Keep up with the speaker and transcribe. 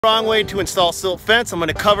Wrong way to install silt fence. I'm going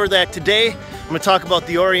to cover that today. I'm going to talk about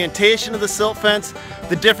the orientation of the silt fence,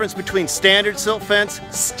 the difference between standard silt fence,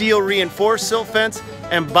 steel reinforced silt fence,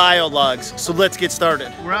 and biologs. So let's get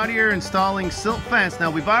started. We're out here installing silt fence. Now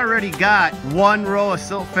we've already got one row of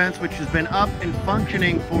silt fence which has been up and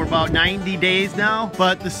functioning for about 90 days now,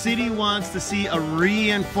 but the city wants to see a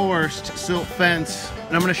reinforced silt fence.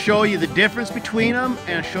 And I'm going to show you the difference between them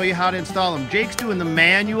and show you how to install them. Jake's doing the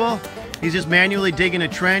manual. He's just manually digging a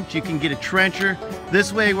trench. You can get a trencher.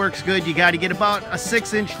 This way works good. You got to get about a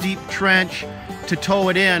 6-inch deep trench to tow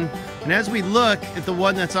it in. And as we look at the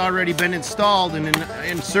one that's already been installed and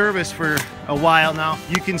in service for a while now,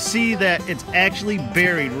 you can see that it's actually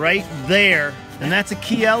buried right there. And that's a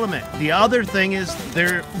key element. The other thing is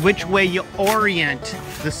which way you orient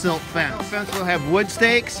the silt fence. The fence will have wood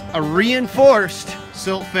stakes. A reinforced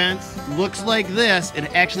silt fence looks like this.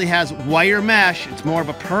 It actually has wire mesh. It's more of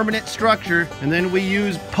a permanent structure. And then we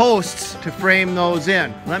use posts to frame those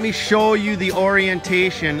in. Let me show you the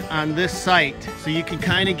orientation on this site so you can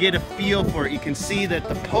kind of get a feel for it. You can see that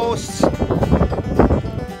the posts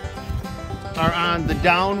are on the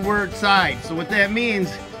downward side. So what that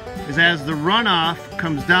means is as the runoff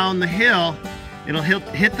comes down the hill, it'll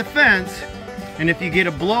hit the fence, and if you get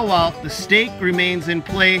a blowout, the stake remains in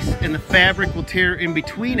place and the fabric will tear in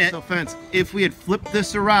between it. So fence, if we had flipped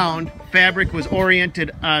this around, fabric was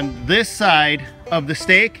oriented on this side of the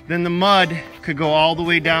stake, then the mud could go all the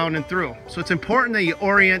way down and through. So it's important that you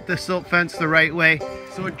orient the silt fence the right way.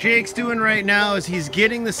 So what Jake's doing right now is he's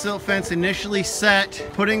getting the silt fence initially set,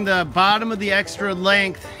 putting the bottom of the extra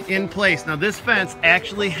length in place. Now this fence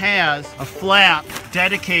actually has a flap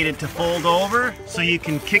dedicated to fold over so you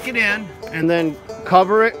can kick it in and then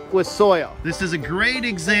cover it with soil. This is a great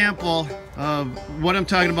example of what I'm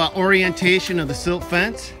talking about, orientation of the silt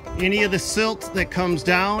fence. Any of the silt that comes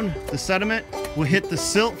down, the sediment, will hit the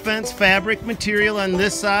silt fence fabric material on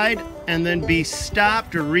this side and then be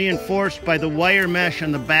stopped or reinforced by the wire mesh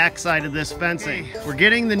on the back side of this fencing. We're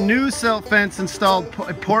getting the new silt fence installed.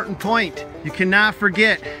 Important point, you cannot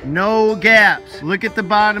forget, no gaps. Look at the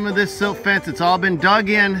bottom of this silt fence. It's all been dug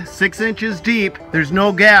in 6 inches deep. There's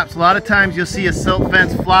no gaps. A lot of times you'll see a silt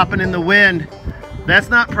fence flopping in the wind. That's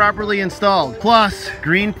not properly installed. Plus,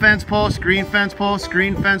 green fence posts, green fence posts,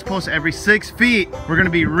 green fence posts every 6 feet. We're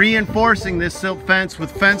gonna be reinforcing this silt fence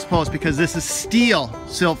with fence posts because this is steel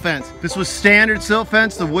silt fence. If this was standard silt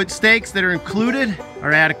fence, the wood stakes that are included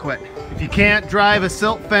are adequate. If you can't drive a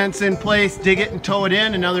silt fence in place, dig it and tow it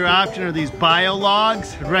in. Another option are these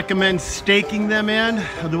biologs. I'd recommend staking them in,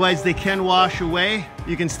 otherwise they can wash away.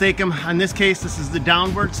 You can stake them, in this case, this is the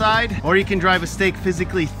downward side, or you can drive a stake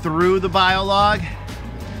physically through the biolog.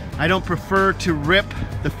 I don't prefer to rip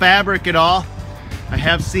the fabric at all. I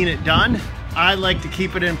have seen it done. I like to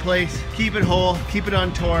keep it in place, keep it whole, keep it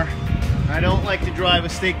untore. I don't like to drive a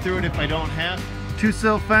stake through it if I don't have. 2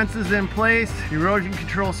 silt fences in place, erosion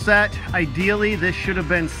control set. Ideally, this should have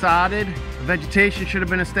been sodded. Vegetation should have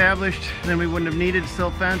been established, then we wouldn't have needed a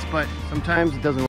silt fence, but sometimes it doesn't work.